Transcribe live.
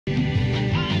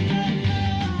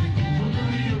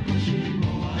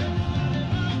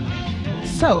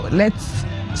So let's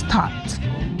start.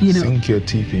 Sink your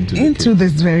teeth into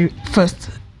this very first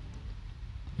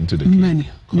into the menu.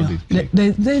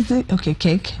 There's okay,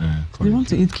 cake. You want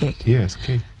to eat cake? Yes,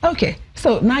 cake. Okay,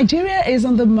 so Nigeria is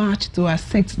on the march to our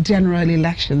 6th general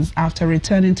elections after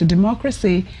returning to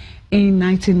democracy in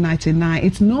 1999.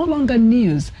 It's no longer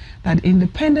news that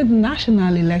Independent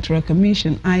National Electoral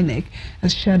Commission, INEC,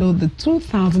 has scheduled the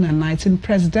 2019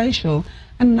 presidential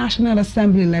and National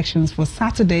Assembly elections for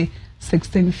Saturday,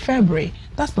 16 February.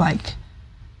 That's like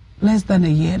less than a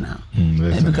year now,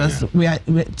 because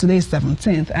today is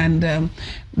 17th, and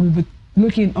we'll be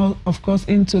looking, of course,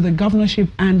 into the governorship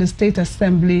and the state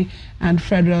assembly and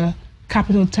federal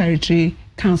capital territory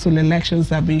council elections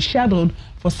that have been scheduled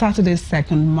for Saturday,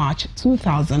 2nd March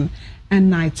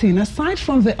 2019. Aside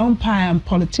from the umpire and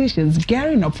politicians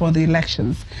gearing up for the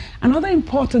elections, another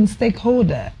important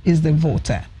stakeholder is the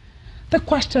voter. The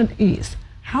question is,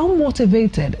 how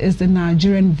motivated is the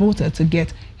Nigerian voter to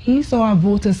get his or her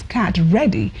voter's card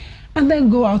ready and then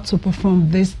go out to perform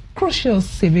this crucial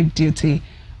civic duty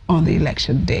on the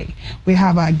election day? We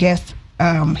have our guests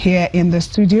here in the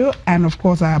studio, and of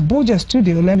course our Abuja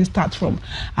studio. Let me start from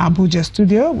our Abuja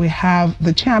studio. We have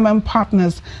the chairman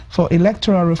partners for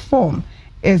electoral reform,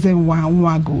 Ezenwa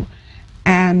Nwagu,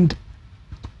 and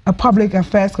a public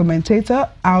affairs commentator,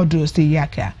 Audu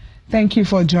Siyaka. Thank you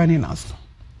for joining us.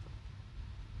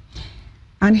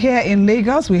 And here in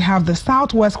Lagos, we have the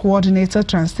Southwest Coordinator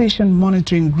Transition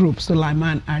Monitoring Group,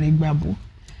 Sulaiman Arigbabu.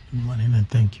 Good morning and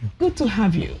thank you. Good to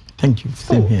have you. Thank you.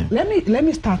 Same here. Let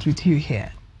me start with you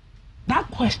here. That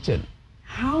question,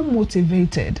 how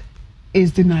motivated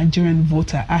is the Nigerian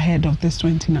voter ahead of this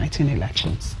 2019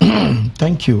 elections?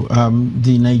 Thank you.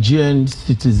 The Nigerian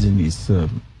citizen is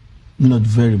not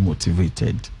very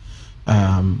motivated.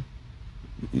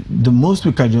 The most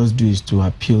we can just do is to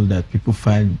appeal that people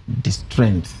find the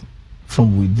strength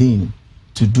from within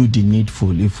to do the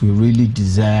needful if we really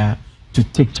desire to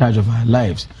take charge of our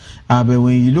lives. But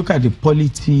when you look at the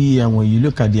polity and when you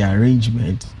look at the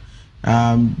arrangement,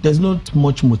 there's not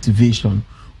much motivation.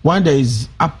 One, there is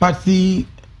apathy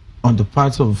on the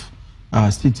part of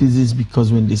citizens,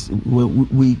 because when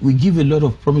we give a lot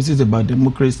of promises about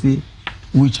democracy,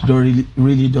 which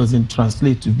really doesn't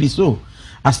translate to be so.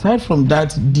 Aside from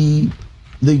that, the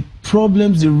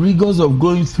problems, the rigors of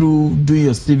going through doing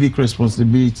your civic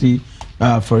responsibility,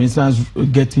 for instance,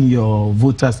 getting your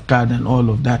voter's card and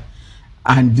all of that,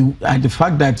 and the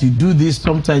fact that you do this,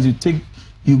 sometimes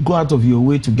you go out of your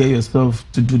way to get yourself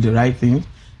to do the right thing,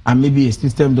 and maybe a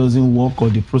system doesn't work or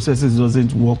the processes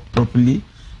doesn't work properly,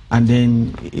 and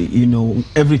then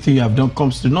everything you have done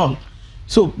comes to naught.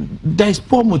 So there is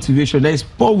poor motivation. There is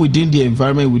poor within the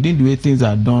environment, within the way things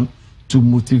are done, to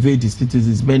motivate the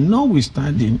citizens. But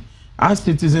notwithstanding, as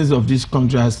citizens of this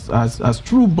country, as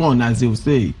true born, as they will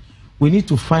say, we need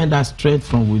to find that strength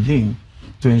from within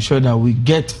to ensure that we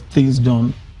get things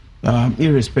done,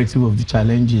 irrespective of the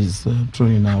challenges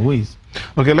thrown in our ways.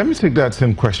 Okay, let me take that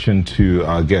same question to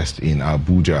our guest in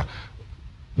Abuja.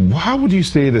 How would you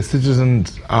say the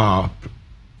citizens are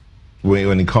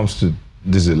when it comes to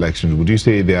these elections? Would you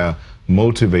say they are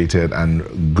motivated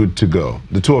and good to go?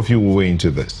 The two of you will weigh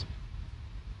into this.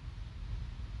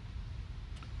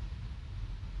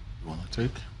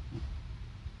 Take.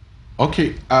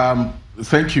 Okay,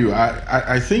 thank you.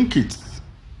 I think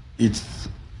it's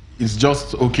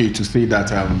just okay to say that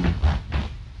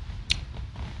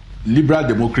liberal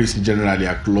democracy generally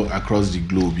across the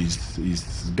globe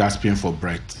is gasping for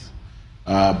breath,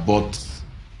 but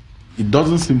it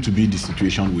doesn't seem to be the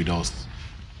situation with us.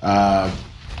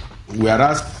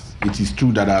 Whereas it is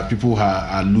true that people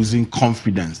are losing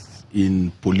confidence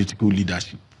in political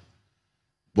leadership,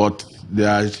 but they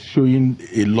are showing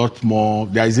a lot more.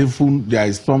 There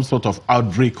is some sort of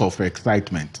outbreak of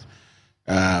excitement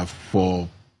for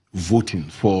voting,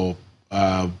 for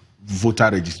voter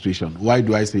registration. Why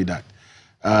do I say that?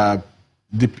 A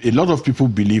lot of people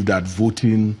believe that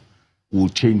voting will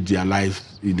change their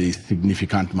lives in a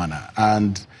significant manner.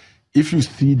 And if you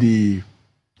see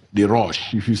the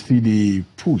rush, if you see the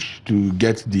push to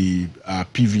get the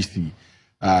PVC,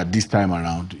 this time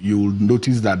around, you will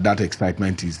notice that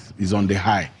excitement is on the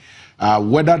high.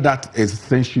 Whether that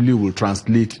essentially will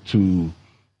translate to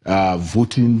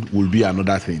voting will be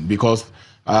another thing, because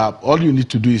all you need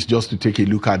to do is just to take a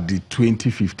look at the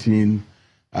 2015.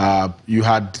 You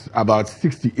had about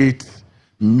 68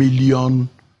 million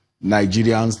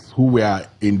Nigerians who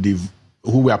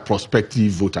were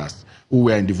prospective voters, who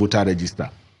were in the voter register,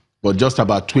 but just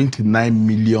about 29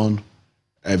 million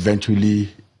eventually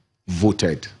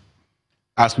voted.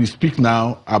 As we speak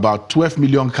now, about 12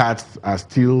 million cards are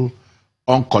still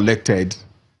uncollected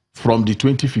from the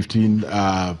 2015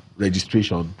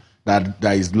 registration that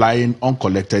is lying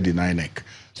uncollected in INEC.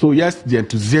 So yes, the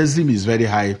enthusiasm is very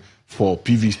high for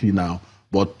PVC now,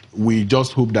 but we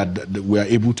just hope that we are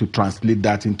able to translate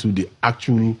that into the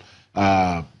actual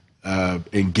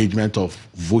engagement of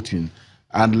voting.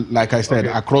 And like I said,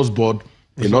 across board,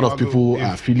 a lot of people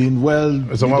are feeling well.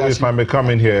 So if I may come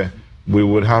in here, we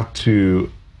would have to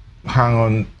hang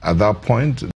on at that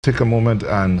point, take a moment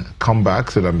and come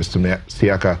back so that Mr.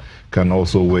 Siaka can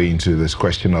also weigh into this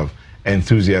question of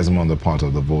enthusiasm on the part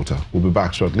of the voter. We'll be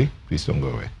back shortly. Please don't go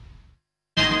away.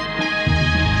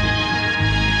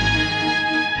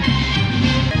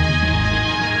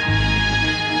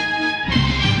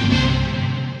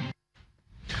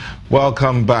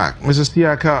 Welcome back. Mr.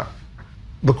 Siaka,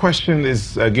 the question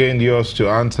is again yours to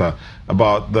answer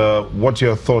about what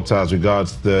your thoughts are as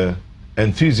regards the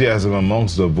enthusiasm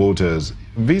amongst the voters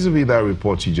vis-a-vis that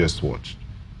report you just watched.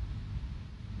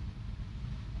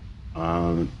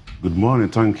 Good morning.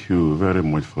 Thank you very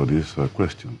much for this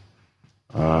question.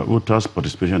 Voters'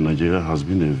 participation in Nigeria has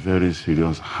been a very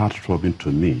serious heart-throbbing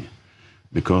to me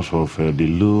because of the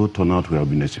low turnout we have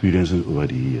been experiencing over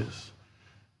the years.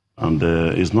 And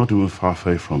it's not even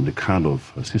far-fetched from the kind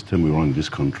of system we run in this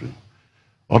country.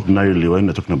 Ordinarily, when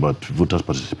we're talking about voters'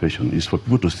 participation, it's for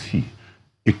people to see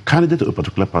a candidate of a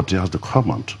particular party has to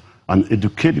come out and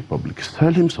educate the public,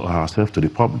 sell him or herself to the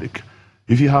public.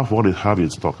 If you have what they have in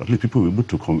stock, at least people will be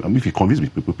able to, if you convince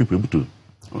people will be able to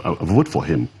vote for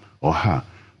him or her.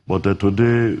 But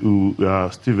today, we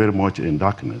are still very much in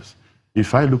darkness.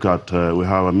 If I look at, we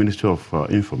have a Ministry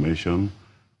of Information,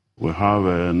 we have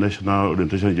a National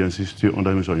Orientation Agency still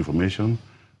under Ministry of Information,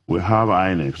 we have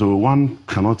INEC. So one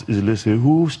cannot easily say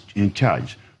who's in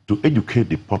charge to educate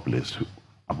the populace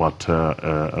about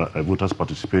voters'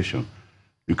 participation.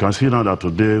 You can see now that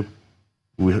today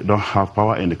we don't have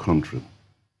power in the country.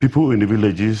 People in the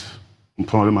villages,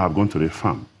 some of them have gone to the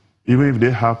farm. Even if they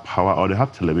have power or they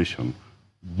have television,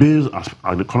 bills as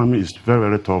the economy is very,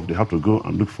 very tough, they have to go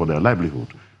and look for their livelihood.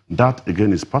 That,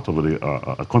 again, is part of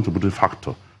the contributing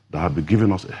factor that have been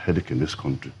giving us a headache in this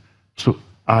country. So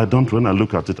when I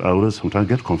look at it, I always sometimes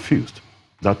get confused.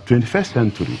 That 21st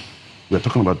century, we're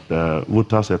talking about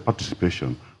voters'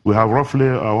 participation. We have roughly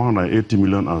 180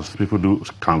 million as people do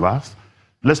canvass.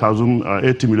 Let's assume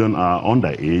 80 million are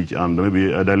underage and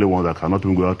maybe elderly ones that cannot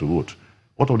even go out to vote.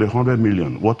 What of the 100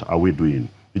 million? What are we doing?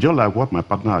 It's just like what my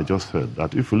partner had just said,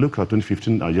 that if you look at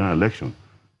 2015 Nigerian election,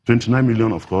 29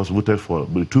 million, of course, voted for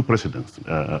the two presidents,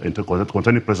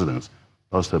 contending presidents.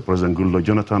 That's President Goodluck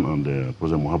Jonathan and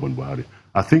President Muhammadu Buhari.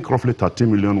 I think roughly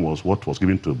 13 million was what was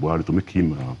given to Buhari to make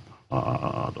him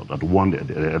that won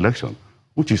the election,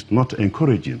 which is not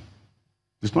encouraging.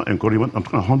 It's not encouraging. I'm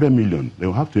talking 100 million. They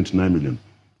will have 29 million.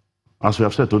 As we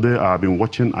have said today, I've been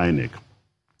watching INEC.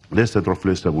 They said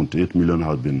roughly 78 million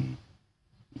has been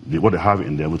what they have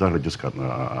in their voter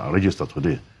register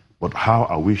today. But how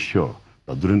are we sure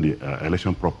that during the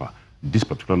election proper, this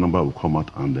particular number will come out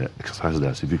and exercise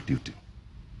their civic duty?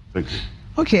 Thank you.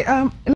 Okay.